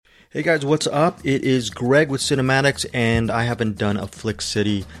Hey guys, what's up? It is Greg with Cinematics, and I haven't done a Flick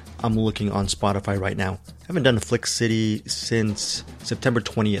City. I'm looking on Spotify right now. I haven't done a Flick City since September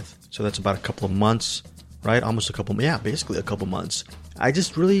 20th, so that's about a couple of months, right? Basically a couple months. I've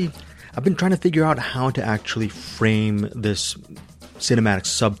been trying to figure out how to actually frame this Cinematics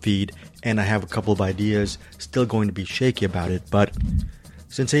subfeed, and I have a couple of ideas. Still going to be shaky about it, but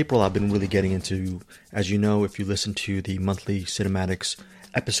since April, I've been really getting into, as you know, if you listen to the monthly Cinematics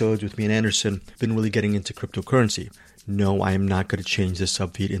episodes with me and Anderson, been really getting into cryptocurrency. No, I am not going to change this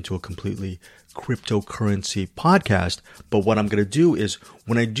subfeed into a completely cryptocurrency podcast, but what I'm going to do is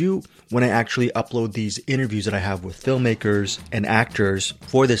when I actually upload these interviews that I have with filmmakers and actors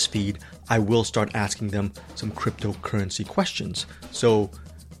for this feed, I will start asking them some cryptocurrency questions. So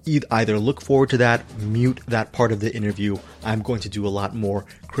either look forward to that, mute that part of the interview. I'm going to do a lot more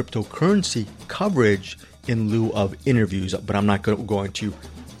cryptocurrency coverage in lieu of interviews, but I'm not going to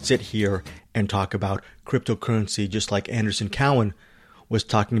sit here and talk about cryptocurrency just like Anderson Cowan was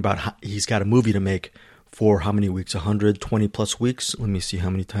talking about. He's got a movie to make for how many weeks? 120 plus weeks. Let me see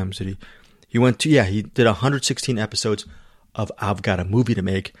how many times did he did 116 episodes of I've got a movie to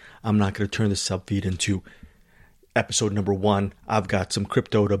make. I'm not going to turn this subfeed into episode number 1. I've got some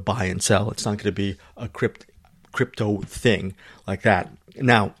crypto to buy and sell. It's not going to be a crypto thing like that.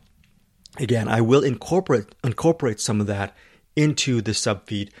 Now, again, I will incorporate some of that into the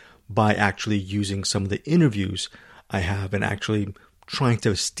subfeed by actually using some of the interviews I have and actually trying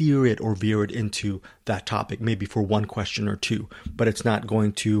to steer it or veer it into that topic, maybe for one question or two. But it's not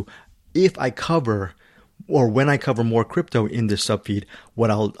going to, if I cover or when I cover more crypto in this subfeed,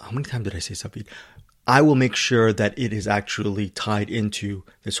 how many times did I say subfeed? I will make sure that it is actually tied into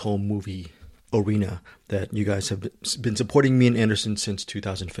this whole movie arena that you guys have been supporting me and Anderson since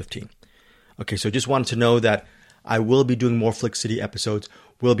 2015. Okay, so just wanted to know that I will be doing more Flick City episodes.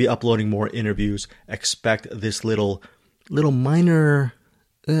 We'll be uploading more interviews. Expect this little minor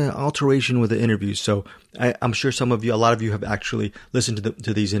alteration with the interviews. So I'm sure a lot of you have actually listened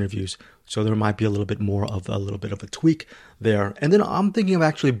to these interviews. So there might be a little bit of a tweak there. And then I'm thinking of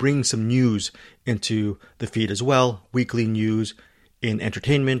actually bringing some news into the feed as well. Weekly news in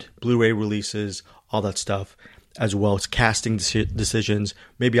entertainment, Blu-ray releases, all that stuff, as well as casting decisions.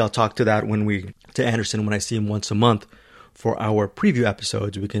 Maybe I'll talk to Anderson when I see him once a month for our preview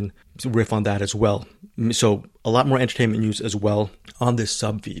episodes. We can riff on that as well. So a lot more entertainment news as well on this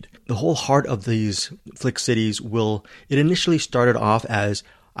subfeed. The whole heart of these Flick Cities it initially started off as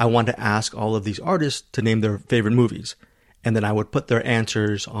I want to ask all of these artists to name their favorite movies, and then I would put their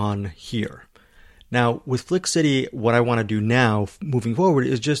answers on here. Now with Flick City, what I want to do now moving forward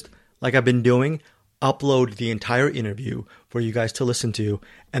is just like I've been doing, upload the entire interview for you guys to listen to,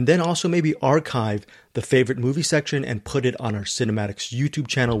 and then also maybe archive the favorite movie section and put it on our Cinematics YouTube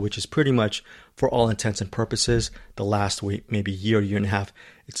channel, which is pretty much, for all intents and purposes, the last maybe year and a half,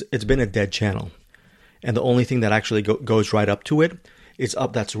 it's been a dead channel. And the only thing that actually goes right up to it is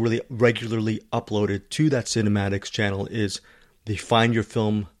that's really regularly uploaded to that Cinematics channel is the Find Your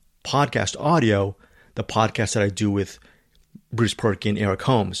Film podcast audio, the podcast that I do with Bruce Perky and Eric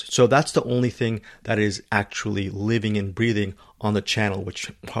Holmes. So that's the only thing that is actually living and breathing on the channel,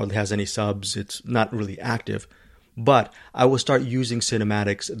 which hardly has any subs. It's not really active. But I will start using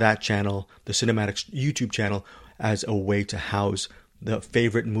Cinematics, that channel, the Cinematics YouTube channel, as a way to house the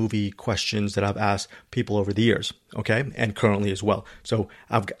favorite movie questions that I've asked people over the years, okay, and currently as well. So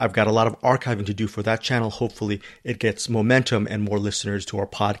I've got a lot of archiving to do for that channel. Hopefully it gets momentum and more listeners to our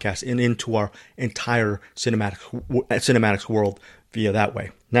podcast and into our entire cinematics world via that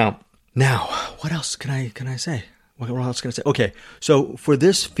way. Now, what else can I say? What else can I say? Okay, so for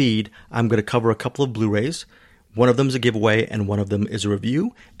this feed, I'm going to cover a couple of Blu-rays. One of them is a giveaway, and one of them is a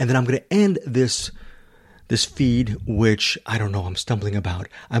review. And then I'm going to end this feed, which I don't know, I'm stumbling about.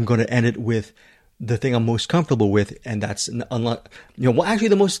 I'm going to end it with the thing I'm most comfortable with, and that's actually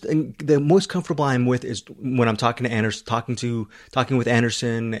the most comfortable I'm with is when I'm talking to Anderson, talking with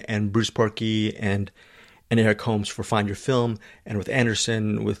Anderson and Bruce Perky and Eric Holmes for Find Your Film, and with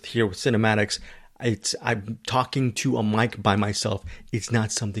Anderson with Cinematics. I'm talking to a mic by myself. It's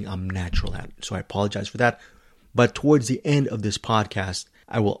not something I'm natural at, so I apologize for that. But towards the end of this podcast,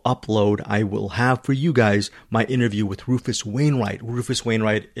 I will have for you guys my interview with Rufus Wainwright. Rufus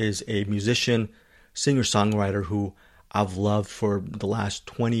Wainwright is a musician, singer-songwriter who I've loved for the last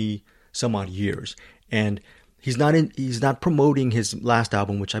 20 some odd years. And he's not promoting his last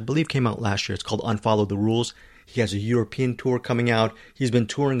album, which I believe came out last year. It's called Unfollow the Rules. He has a European tour coming out. He's been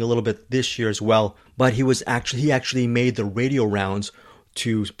touring a little bit this year as well. But he actually made the radio rounds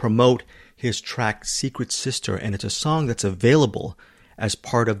to promote his track Secret Sister, and it's a song that's available as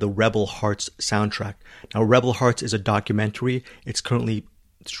part of the Rebel Hearts soundtrack. Now, Rebel Hearts is a documentary. It's currently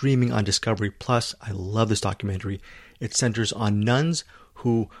streaming on Discovery Plus. I love this documentary. It centers on nuns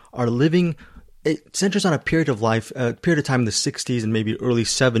who are living. It centers on a period of life, a period of time in the 60s and maybe early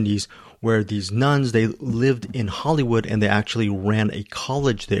 70s, where these nuns, they lived in Hollywood and they actually ran a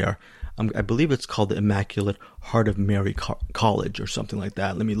college there. I believe it's called the Immaculate Heart of Mary College or something like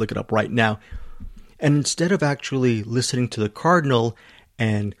that. Let me look it up right now. And instead of actually listening to the cardinal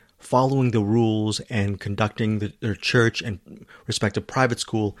and following the rules and conducting their church and respective private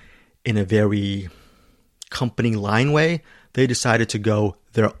school in a very company line way, they decided to go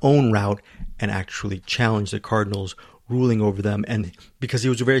their own route and actually challenge the cardinal's ruling over them. And because he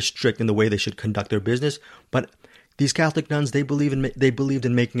was very strict in the way they should conduct their business, but these Catholic nuns, they believed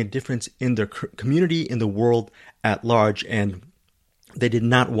in making a difference in their community, in the world at large, and they did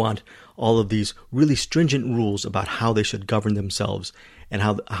not want all of these really stringent rules about how they should govern themselves and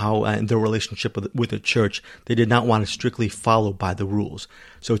how in their relationship with the church. They did not want to strictly follow by the rules.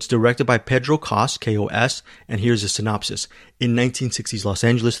 So it's directed by Pedro Cos, K-O-S, and here's a synopsis. In 1960s Los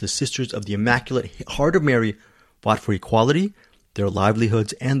Angeles, the Sisters of the Immaculate Heart of Mary fought for equality, their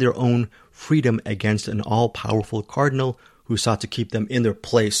livelihoods, and their own freedom against an all-powerful cardinal who sought to keep them in their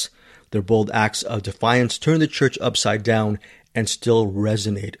place. Their bold acts of defiance turned the church upside down and still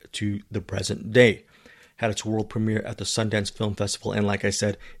resonate to the present day. Had its world premiere at the Sundance Film Festival, and like I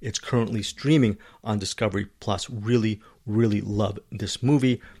said, it's currently streaming on Discovery Plus. Really, really love this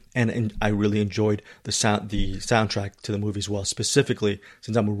movie, and I really enjoyed the soundtrack to the movie as well, specifically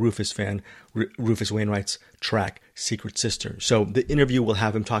since I'm a Rufus fan, Rufus Wainwright's track Secret Sister. So the interview will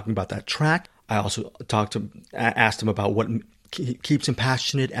have him talking about that track. I also asked him about what keeps him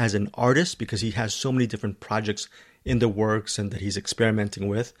passionate as an artist, because he has so many different projects in the works and that he's experimenting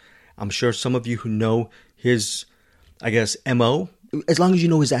with. I'm sure some of you who know his, MO, as long as you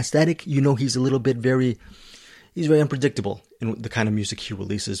know his aesthetic, you know he's very unpredictable in the kind of music he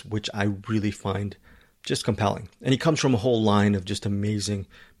releases, which I really find just compelling. And he comes from a whole line of just amazing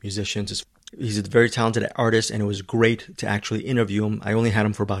musicians. He's a very talented artist, and it was great to actually interview him. I only had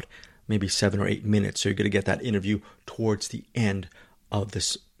him for about maybe 7 or 8 minutes, so you're going to get that interview towards the end of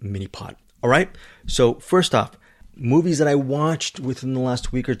this mini pod. All right, so first off, movies that I watched within the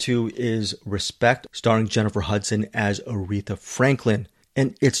last week or two is Respect, starring Jennifer Hudson as Aretha Franklin.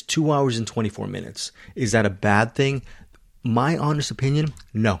 And it's 2 hours and 24 minutes. Is that a bad thing? My honest opinion,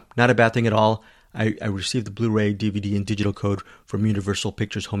 no, not a bad thing at all. I received the Blu-ray, DVD, and digital code from Universal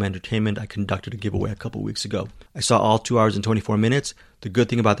Pictures Home Entertainment. I conducted a giveaway a couple weeks ago. I saw all 2 hours and 24 minutes. The good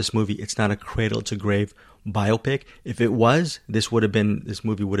thing about this movie, it's not a cradle-to-grave biopic. If it was, this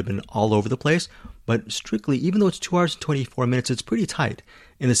movie would have been all over the place. But strictly, even though it's 2 hours and 24 minutes, it's pretty tight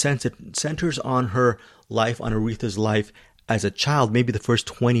in the sense it centers on her life, on Aretha's life as a child. Maybe the first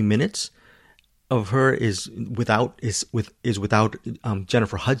 20 minutes of her is without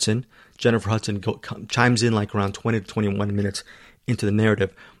Jennifer Hudson. Jennifer Hudson chimes in like around 20 to 21 minutes into the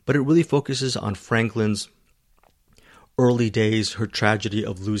narrative, but it really focuses on Franklin's early days, her tragedy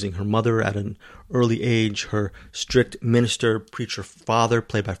of losing her mother at an early age, her strict minister, preacher father,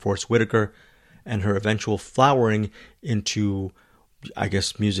 played by Forrest Whitaker, and her eventual flowering into,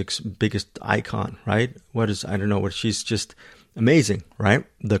 music's bigged icon, right? She's just amazing, right?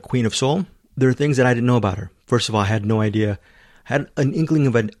 The Queen of Soul. There are things that I didn't know about her. First of all, I had no idea. I had an inkling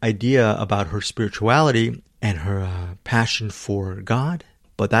of an idea about her spirituality and her passion for God,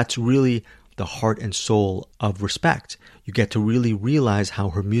 but that's really the heart and soul of Respect. You get to really realize how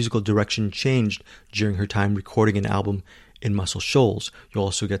her musical direction changed during her time recording an album in Muscle Shoals. You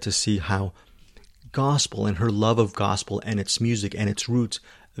also get to see how gospel and her love of gospel and its music and its roots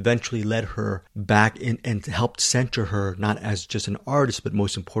eventually led her back in and helped center her not as just an artist, but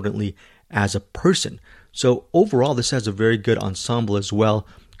most importantly, as a person. So overall, this has a very good ensemble as well.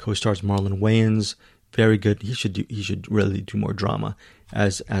 Co-stars Marlon Wayans, very good. He should really do more drama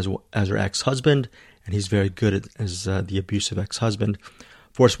as her ex-husband, and he's very good as the abusive ex-husband.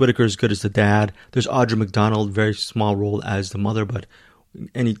 Forrest Whitaker is good as the dad. There's Audra McDonald, very small role as the mother, but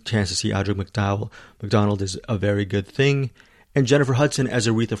any chance to see Audra McDonald is a very good thing. And Jennifer Hudson as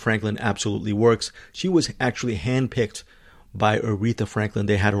Aretha Franklin absolutely works. She was actually handpicked by Aretha Franklin.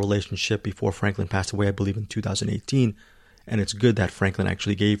 They had a relationship before Franklin passed away, I believe in 2018. And it's good that Franklin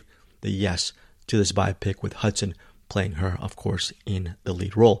actually gave the yes to this biopic with Hudson playing her, of course, in the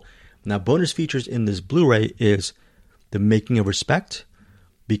lead role. Now, bonus features in this Blu-ray is The Making of Respect,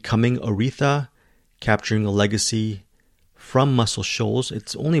 Becoming Aretha, Capturing a Legacy from Muscle Shoals.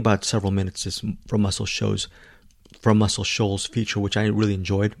 It's only about several minutes, this from Muscle Shoals feature, which I really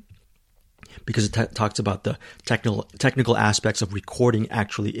enjoyed. because it talks about the technical aspects of recording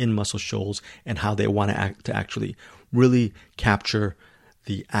actually in Muscle Shoals and how they want to actually really capture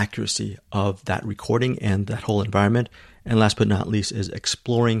the accuracy of that recording and that whole environment. And last but not least is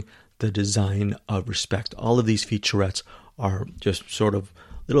exploring the design of respect. All of these featurettes are just sort of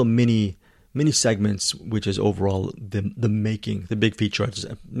little mini segments, which is overall the making, the big featurettes,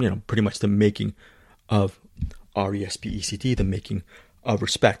 pretty much the making of RESPECT, the making of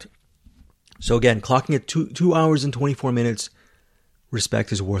Respect. So again, clocking at 2 hours and 24 minutes,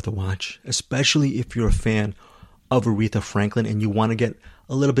 Respect is worth a watch, especially if you're a fan of Aretha Franklin and you want to get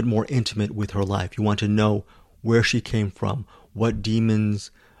a little bit more intimate with her life. You want to know where she came from, what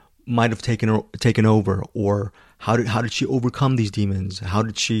demons might have taken over, or how did she overcome these demons? How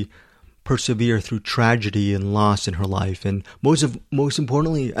did she persevere through tragedy and loss in her life? And most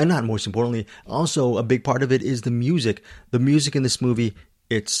importantly, also a big part of it is the music. The music in this movie,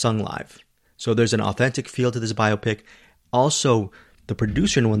 it's sung live. So there's an authentic feel to this biopic. Also, the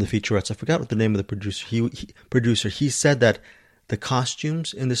producer in one of the featurettes, I forgot what the name of the producer, he said that the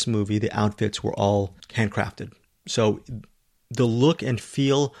costumes in this movie, the outfits were all handcrafted. So the look and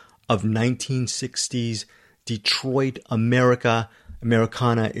feel of 1960s Detroit Americana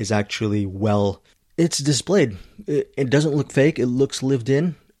is actually it's displayed. It doesn't look fake. It looks lived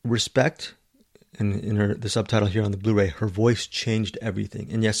in. Respect. And in the subtitle here on the Blu-ray, her voice changed everything.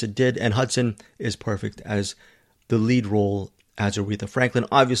 And yes, it did. And Hudson is perfect as the lead role as Aretha Franklin.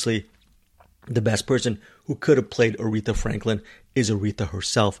 Obviously, the best person who could have played Aretha Franklin is Aretha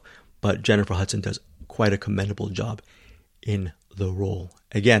herself. But Jennifer Hudson does quite a commendable job in the role.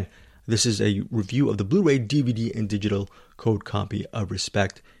 Again, this is a review of the Blu-ray, DVD, and digital code copy of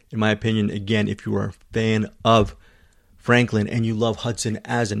Respect. In my opinion, again, if you are a fan of Franklin and you love Hudson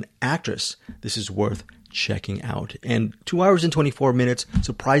as an actress, this is worth checking out. And 2 hours and 24 minutes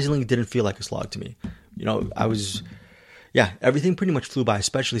surprisingly didn't feel like a slog to me. Everything pretty much flew by,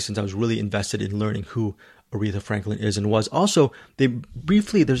 especially since I was really invested in learning who Aretha Franklin is and was. Also,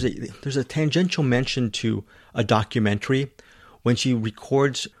 there's a tangential mention to a documentary when she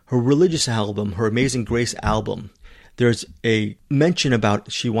records her religious album, her Amazing Grace album. There's a mention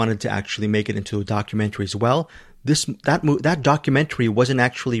about she wanted to actually make it into a documentary as well. That documentary wasn't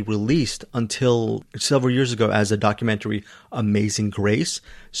actually released until several years ago as a documentary, Amazing Grace.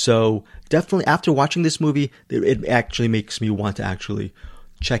 So definitely after watching this movie, it actually makes me want to actually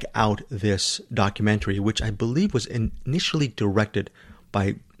check out this documentary, which I believe was initially directed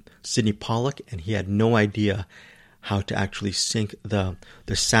by Sidney Pollack, and he had no idea how to actually sync the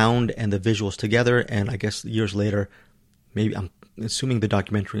sound and the visuals together. And I guess years later, maybe I'm assuming the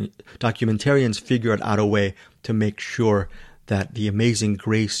documentarians figured out a way to make sure that the Amazing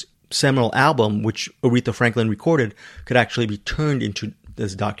Grace seminal album, which Aretha Franklin recorded, could actually be turned into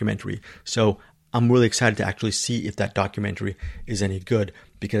this documentary. So I'm really excited to actually see if that documentary is any good,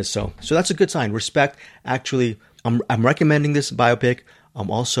 because so that's a good sign. Respect. Actually, I'm recommending this biopic. I'm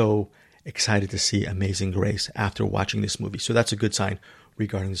also excited to see Amazing Grace after watching this movie. So that's a good sign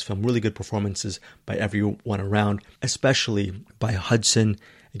regarding this film. Really good performances by everyone around, especially by Hudson.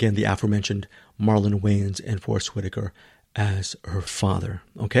 Again, the aforementioned Marlon Wayans and Forrest Whitaker as her father.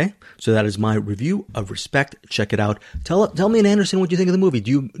 Okay? So that is my review of Respect. Check it out. Tell me and Anderson what you think of the movie.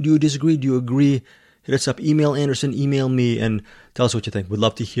 Do you disagree? Do you agree? Hit us up. Email Anderson, email me, and tell us what you think. We'd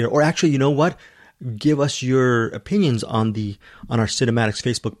love to hear. Or actually, you know what? Give us your opinions on our Cinematics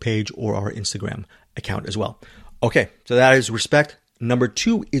Facebook page or our Instagram account as well. Okay, so that is Respect. Number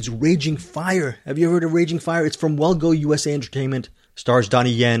 2 is Raging Fire. Have you ever heard of Raging Fire? It's from Well Go USA Entertainment. Stars Donnie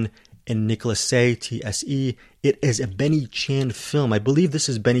Yen and Nicholas Tse, TSE. It is a Benny Chan film. I believe this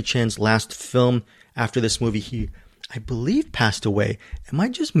is Benny Chan's last film. After this movie, he, I believe, passed away. Am I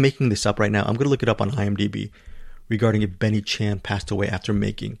just making this up right now? I'm going to look it up on IMDb regarding if Benny Chan passed away after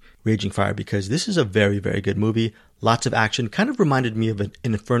making Raging Fire, because this is a very, very good movie. Lots of action. Kind of reminded me of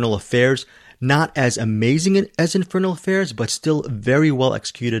Infernal Affairs. Not as amazing as Infernal Affairs, but still very well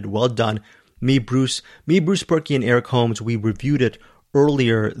executed, well done. Me, Bruce Perky, and Eric Holmes, we reviewed it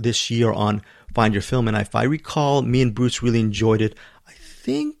earlier this year on Find Your Film, and if I recall, me and Bruce really enjoyed it. I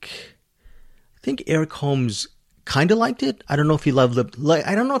think Eric Holmes kind of liked it. I don't know if he loved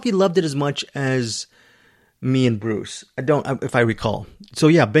it as much as me and Bruce. If I recall. So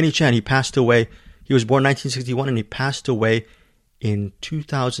yeah, Benny Chan, he passed away. He was born in 1961 and he passed away in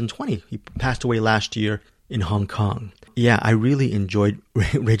 2020. He passed away last year in Hong Kong. Yeah, I really enjoyed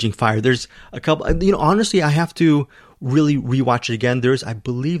Raging Fire. There's a couple, honestly, I have to really rewatch it again. I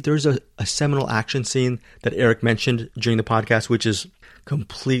believe there's a seminal action scene that Eric mentioned during the podcast, which is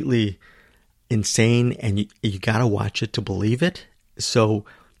completely insane, and you gotta watch it to believe it. So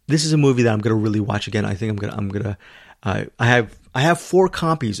this is a movie that I'm going to really watch again. I think I'm gonna I have 4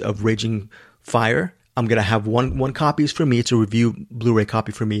 copies of Raging Fire. I'm going to have one copy is for me. It's a review Blu-ray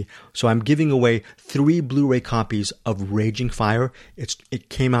copy for me. So I'm giving away 3 Blu-ray copies of Raging Fire. It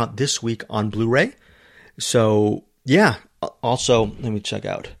came out this week on Blu-ray. So yeah. Also, let me check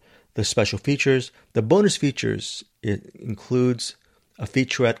out the special features. The bonus features, it includes a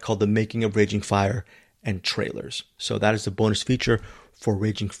featurette called The Making of Raging Fire and trailers. So that is the bonus feature for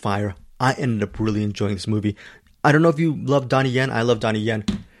Raging Fire. I ended up really enjoying this movie. I don't know if you love Donnie Yen. I love Donnie Yen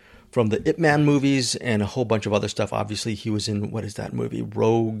from the Ip Man movies and a whole bunch of other stuff. Obviously, he was in, what is that movie?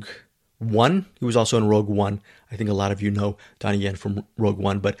 Rogue One? He was also in Rogue One. I think a lot of you know Donnie Yen from Rogue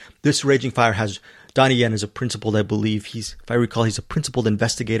One. But this Raging Fire has Donnie Yen as a principal, I believe. If I recall, he's a principal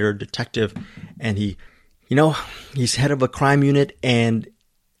investigator, detective, and he's head of a crime unit. And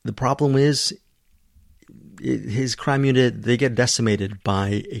the problem is, his crime unit, they get decimated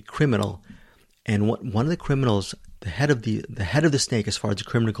by a criminal. And one of the criminals, the head of the snake, as far as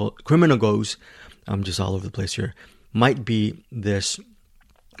the criminal goes, I'm just all over the place here, might be this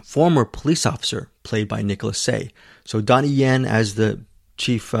former police officer played by Nicholas Say. So Donnie Yen, as the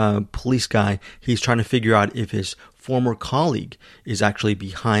chief police guy, he's trying to figure out if his former colleague is actually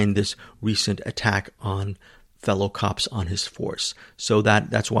behind this recent attack on fellow cops on his force. So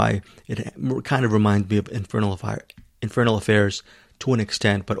that's why it kind of reminds me of Infernal Affairs to an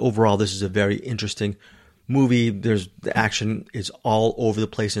extent. But overall, this is a very interesting movie. The action is all over the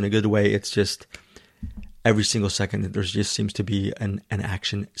place in a good way. It's just every single second there just seems to be an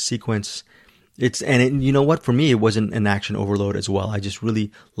action sequence. You know what? For me, it wasn't an action overload as well. I just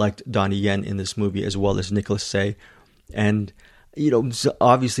really liked Donnie Yen in this movie as well as Nicholas Say. And,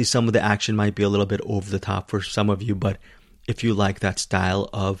 obviously some of the action might be a little bit over the top for some of you, but if you like that style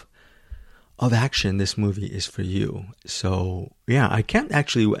of action, this movie is for you. So, yeah, I can't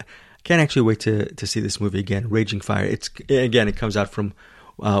actually wait to see this movie again. Raging Fire. It comes out from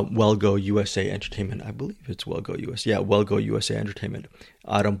Wellgo USA Entertainment. I believe it's Wellgo USA. Yeah, Wellgo USA Entertainment,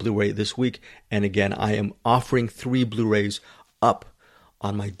 out on Blu-ray this week. And again, I am offering 3 Blu-rays up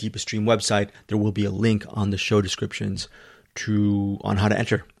on my Deepest Dream website. There will be a link on the show descriptions on how to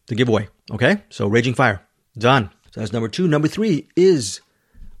enter the giveaway. Okay, so Raging Fire, done. So that's number 2. Number 3 is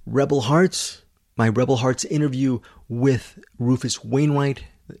Rebel Hearts. My Rebel Hearts interview with Rufus Wainwright.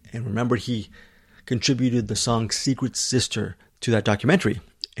 And remember, he contributed the song Secret Sister to that documentary.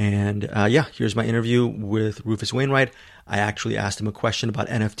 And here's my interview with Rufus Wainwright. I actually asked him a question about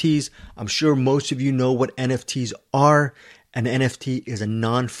NFTs. I'm sure most of you know what NFTs are. An NFT is a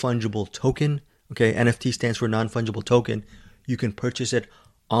non-fungible token. Okay, NFT stands for non-fungible token. You can purchase it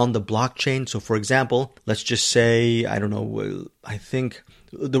on the blockchain. So for example, let's just say, I don't know, I think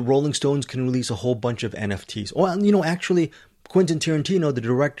the Rolling Stones can release a whole bunch of NFTs. Well, actually, Quentin Tarantino, the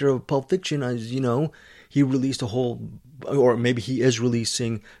director of Pulp Fiction, he released or maybe he is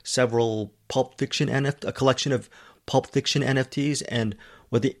releasing several Pulp Fiction a collection of Pulp Fiction NFTs. And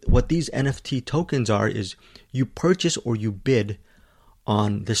what these NFT tokens are is you purchase or you bid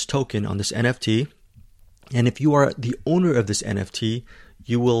on this token, on this NFT. And if you are the owner of this NFT,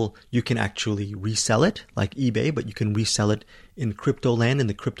 you can actually resell it like eBay, but you can resell it in crypto land, in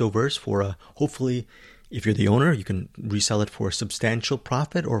the cryptoverse, for hopefully, if you're the owner, you can resell it for a substantial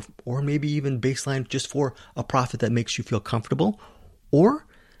profit, or maybe even baseline just for a profit that makes you feel comfortable. Or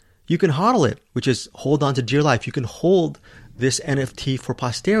you can hodl it, which is hold on to dear life. You can hold this NFT for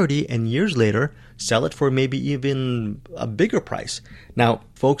posterity and years later sell it for maybe even a bigger price. Now,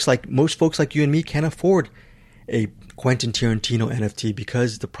 most folks like you and me can't afford a Quentin Tarantino NFT,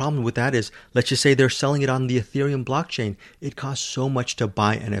 because the problem with that is, let's just say they're selling it on the Ethereum blockchain. It costs so much to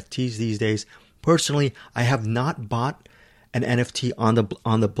buy NFTs these days. Personally, I have not bought an NFT on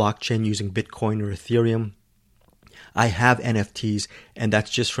the blockchain using Bitcoin or Ethereum. I have NFTs, and that's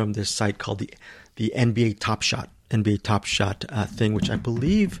just from this site called the NBA Top Shot thing, which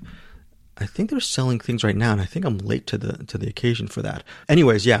I think they're selling things right now, and I think I'm late to the occasion for that.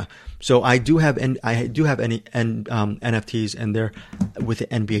 Anyways, yeah. So I do have NFTs, and they're with the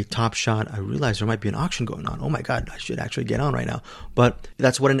NBA Top Shot. I realize there might be an auction going on. Oh my God, I should actually get on right now. But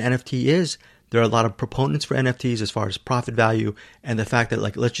that's what an NFT is. There are a lot of proponents for NFTs as far as profit value, and the fact that,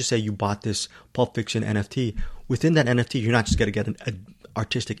 let's just say you bought this Pulp Fiction NFT. Within that NFT, you're not just going to get an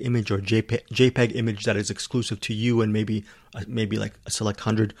artistic image or a JPEG image that is exclusive to you and maybe like a select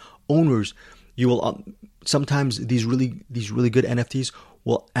 100 owners. You will sometimes these really good NFTs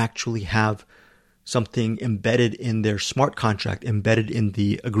will actually have something embedded in their smart contract, embedded in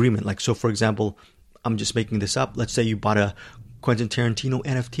the agreement. Like, so for example, I'm just making this up. Let's say you bought a Quentin Tarantino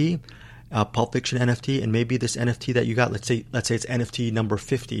NFT. Pulp Fiction NFT, and maybe this NFT that you got, let's say it's NFT number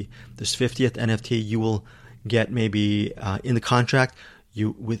 50, this 50th NFT, you will get maybe in the contract,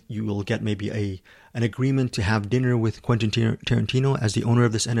 you will get maybe an agreement to have dinner with Quentin Tarantino as the owner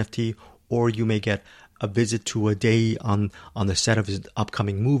of this NFT, or you may get a visit to a day on the set of his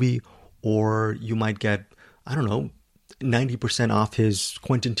upcoming movie, or you might get, I don't know, 90% off his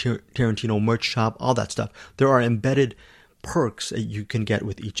Quentin Tarantino merch shop, all that stuff. There are embedded perks that you can get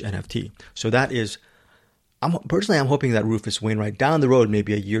with each NFT. So that is, I'm hoping that Rufus Wainwright down the road,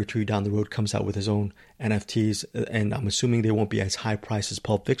 maybe a year or two down the road, comes out with his own NFTs, and I'm assuming they won't be as high priced as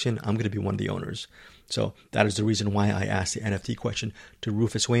Pulp Fiction. I'm going to be one of the owners. So that is the reason why I asked the NFT question to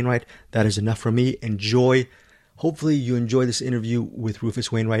Rufus Wainwright. That is enough for me. Enjoy. Hopefully you enjoy this interview with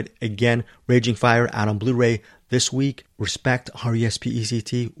Rufus Wainwright. Again, Raging Fire out on Blu-ray this week. Respect,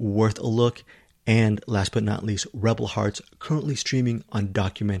 RESPECT, worth a look. And last but not least, Rebel Hearts, currently streaming on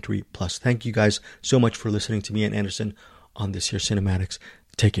Documentary Plus. Thank you guys so much for listening to me and Anderson on this here Cinematics.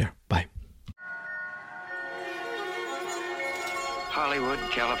 Take care. Bye. Hollywood,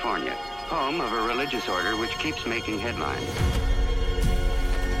 California, home of a religious order which keeps making headlines.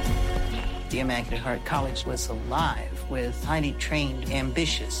 The Immaculate Heart College was alive with highly trained,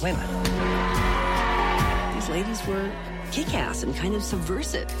 ambitious women. These ladies were kick-ass and kind of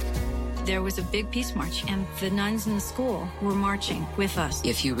subversive. There was a big peace march, and the nuns in the school were marching with us.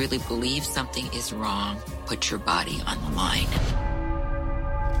 If you really believe something is wrong, put your body on the line.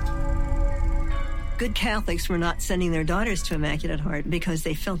 Good Catholics were not sending their daughters to Immaculate Heart because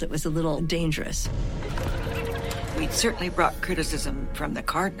they felt it was a little dangerous. We certainly brought criticism from the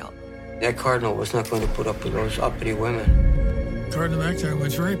cardinal. That cardinal was not going to put up with those uppity women. Cardinal Mackay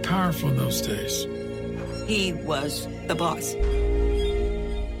was very powerful in those days. He was the boss.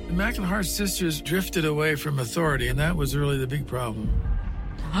 Immaculate Heart Sisters drifted away from authority, and that was really the big problem.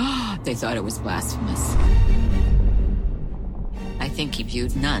 They thought it was blasphemous. I think he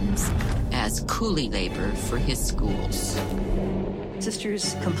viewed nuns as coolie labor for his schools.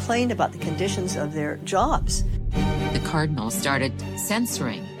 Sisters complained about the conditions of their jobs. The cardinal started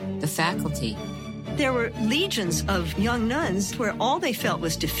censoring the faculty. There were legions of young nuns where all they felt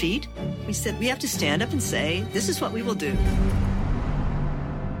was defeat. We said, we have to stand up and say, this is what we will do.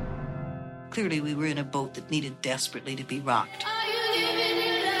 Clearly, we were in a boat that needed desperately to be rocked.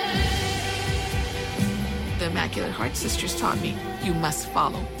 The Immaculate Heart Sisters taught me you must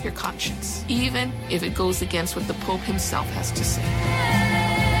follow your conscience, even if it goes against what the Pope himself has to say.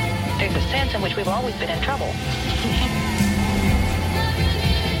 There's a sense in which we've always been in trouble.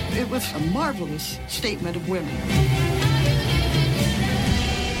 It was a marvelous statement of women.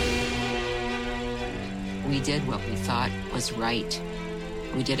 We did what we thought was right.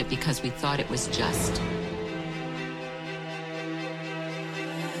 We did it because we thought it was just.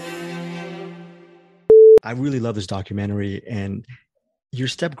 I really love this documentary, and your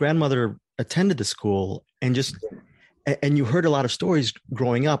step-grandmother attended the school and you heard a lot of stories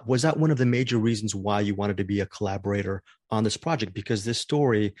growing up. Was that one of the major reasons why you wanted to be a collaborator on this project? Because this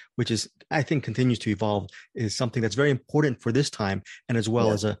story, which is, I think, continues to evolve, is something that's very important for this time, and as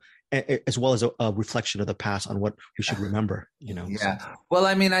well as a reflection of the past on what we should remember, Yeah. Well,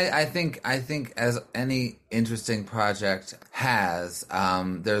 I mean, I think as any interesting project has,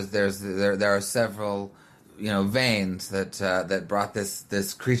 there are several, veins that brought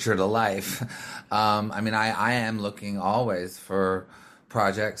this creature to life. I mean, I am looking always for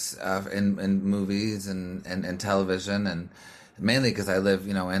projects in movies and television, and mainly because I live,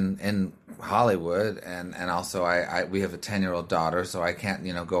 in Hollywood, and also we have a 10-year-old daughter, so I can't,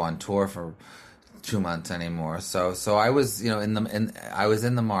 go on tour for 2 months anymore. So I was, I was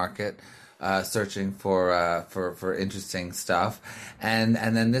in the market, searching for interesting stuff, and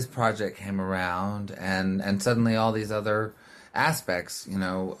then this project came around, and suddenly all these other aspects,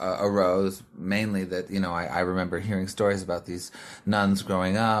 arose, mainly that, I remember hearing stories about these nuns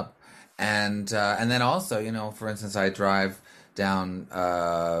growing up, and then also, for instance, I drive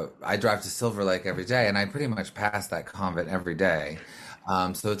to Silver Lake every day, and I pretty much pass that convent every day.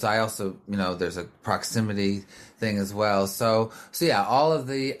 So I also, there's a proximity thing as well. So yeah, all of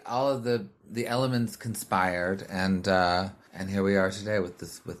the elements conspired, and here we are today with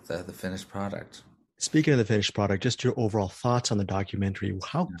the finished product. Speaking of the finished product, just your overall thoughts on the documentary.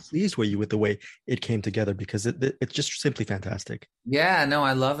 How pleased were you with the way it came together? Because it's just simply fantastic. Yeah, no,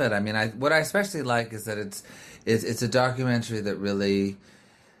 I love it. I mean, what I especially like is that it's a documentary that really,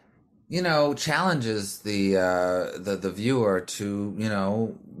 challenges the viewer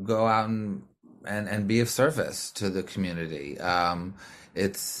to, go out and be of service to the community.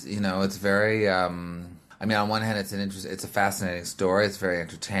 It's very I mean, on one hand, it's a fascinating story. It's very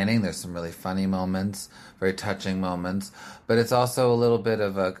entertaining. There's some really funny moments, very touching moments, but it's also a little bit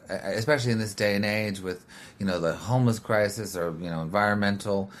of especially in this day and age with, the homeless crisis or,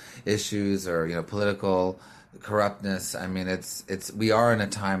 environmental issues or, political corruptness. I mean, we are in a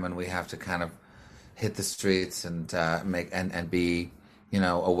time when we have to kind of hit the streets and be,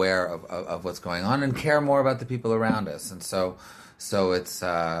 aware of what's going on and care more about the people around us. And so it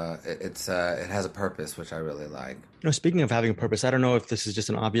has a purpose, which I really like. Speaking of having a purpose, I don't know if this is just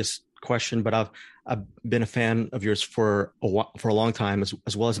an obvious question, but I've been a fan of yours for a long time,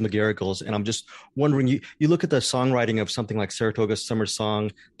 as well as the McGarrigles, and I'm just wondering, you look at the songwriting of something like Saratoga's Summer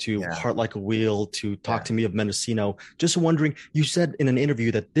Song to Heart Like a Wheel to Talk to Me of Mendocino. Just wondering, you said in an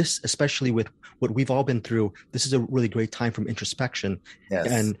interview that this, especially with what we've all been through, this is a really great time from introspection. Yes.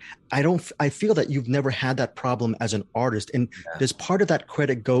 And I feel that you've never had that problem as an artist, and does part of that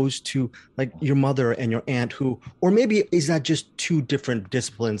credit goes to like your mother and your aunt or maybe is that just two different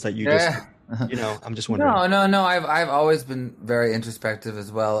disciplines that you just, I'm just wondering. No. I've always been very introspective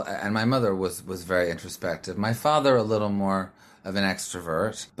as well. And my mother was very introspective. My father, a little more of an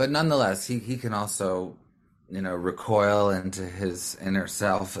extrovert, but nonetheless, he can also, recoil into his inner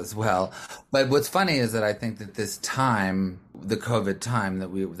self as well. But what's funny is that I think that this time, the COVID time that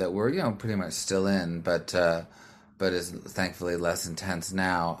we're, pretty much still in, but is thankfully less intense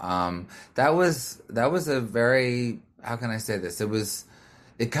now. That was a very, how can I say this?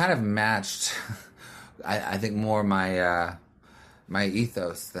 It kind of matched, I think, more my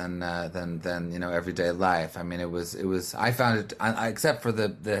ethos than everyday life. I mean, it was. I found it, except for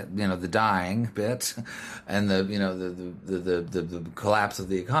the dying bit, and the collapse of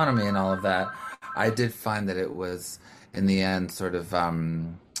the economy and all of that. I did find that it was, in the end, sort of.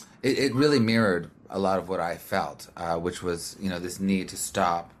 It really mirrored a lot of what I felt, which was, this need to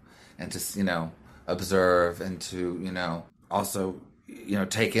stop and to, observe and to, also,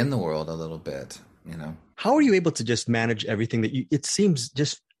 take in the world a little bit, How are you able to just manage everything that it seems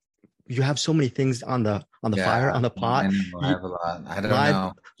just, you have so many things on the fire, on the pot. I have a lot. I don't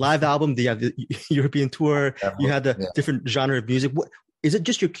know. Live album, the European tour, you had the different genre of music. What, is it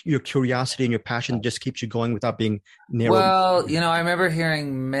just your curiosity and your passion that just keeps you going without being narrowed? Well, I remember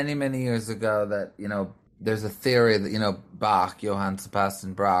hearing many, many years ago that, there's a theory that, Bach, Johann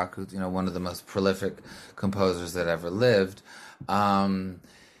Sebastian Bach, who's, one of the most prolific composers that ever lived,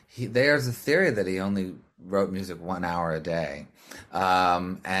 there's a theory that he only wrote music 1 hour a day.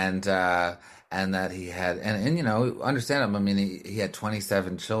 And that he had, and understandable. I mean, he had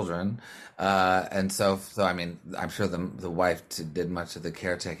 27 children. And so, I mean, I'm sure the wife did much of the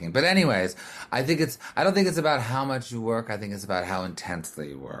caretaking. But anyways, I don't think it's about how much you work. I think it's about how intensely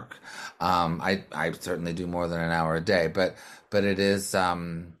you work. I certainly do more than an hour a day, but it is,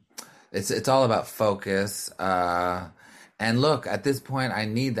 it's all about focus. And look, at this point, I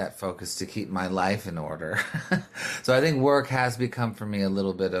need that focus to keep my life in order. So I think work has become for me a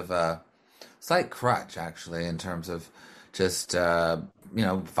little bit of a slight crutch, actually, in terms of just,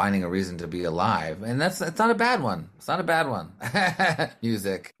 finding a reason to be alive. And it's not a bad one. It's not a bad one.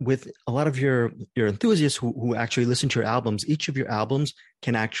 Music. With a lot of your enthusiasts who actually listen to your albums, each of your albums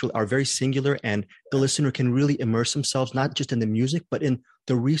are very singular, and the listener can really immerse themselves, not just in the music, but in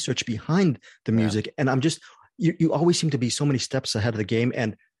the research behind the music. And I'm just, you always seem to be so many steps ahead of the game.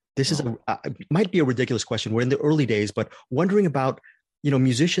 And this is might be a ridiculous question. We're in the early days, but wondering about,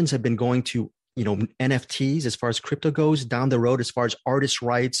 musicians have been going to, NFTs as far as crypto goes down the road, as far as artist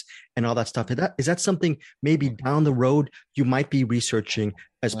rights and all that stuff. Is that something maybe down the road you might be researching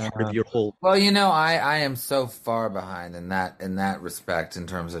as part of your whole? Well, I am so far behind in that respect, in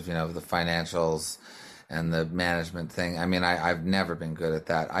terms of, the financials and the management thing. I mean, I've never been good at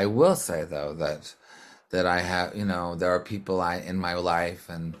that. I will say, though, that I have, there are people in my life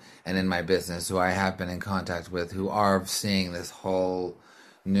and in my business who I have been in contact with who are seeing this whole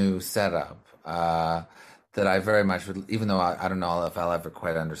new setup that I very much would, even though I don't know if I'll ever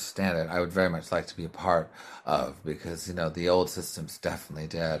quite understand it, I would very much like to be a part of, because, the old system's definitely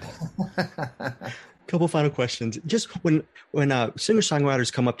dead. Couple final questions. Just when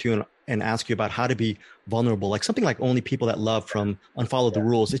singer-songwriters come up to you and ask you about how to be vulnerable, like something like Only People That Love from Unfollow the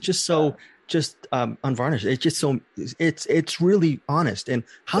Rules, it's just so unvarnished. It's just so it's really honest. And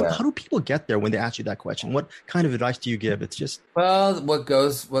how do people get there when they ask you that question? What kind of advice do you give? It's just, well,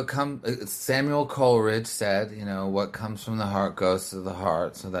 Samuel Coleridge said, what comes from the heart goes to the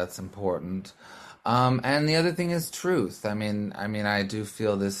heart, so that's important. And the other thing is truth. I mean, I do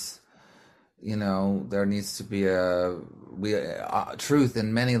feel this. There needs to be truth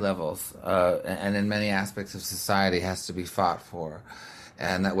in many levels, and in many aspects of society has to be fought for.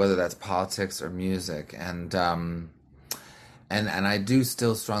 and that whether that's politics or music, and I do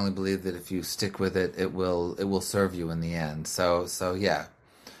still strongly believe that if you stick with it, it will serve you in the end. So yeah,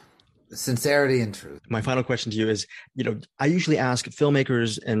 sincerity and truth. My final question to you is, I usually ask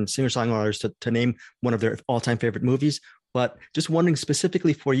filmmakers and singer-songwriters to name one of their all-time favorite movies, but just wondering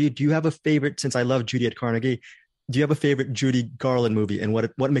specifically for you, do you have a favorite, since I love Judy at Carnegie, do you have a favorite Judy Garland movie, and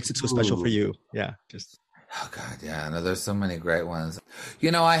what makes it so special for you? Yeah, just... Oh God, yeah, no, there's so many great ones.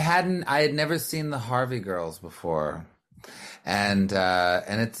 I had never seen the Harvey Girls before. And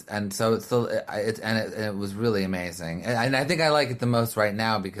it was really amazing, and I think I like it the most right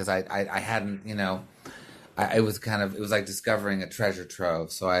now because I hadn't, it was like discovering a treasure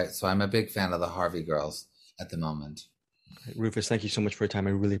trove. So I'm a big fan of the Harvey Girls at the moment. Rufus, thank you so much for your time.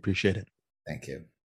 I really appreciate it. Thank you.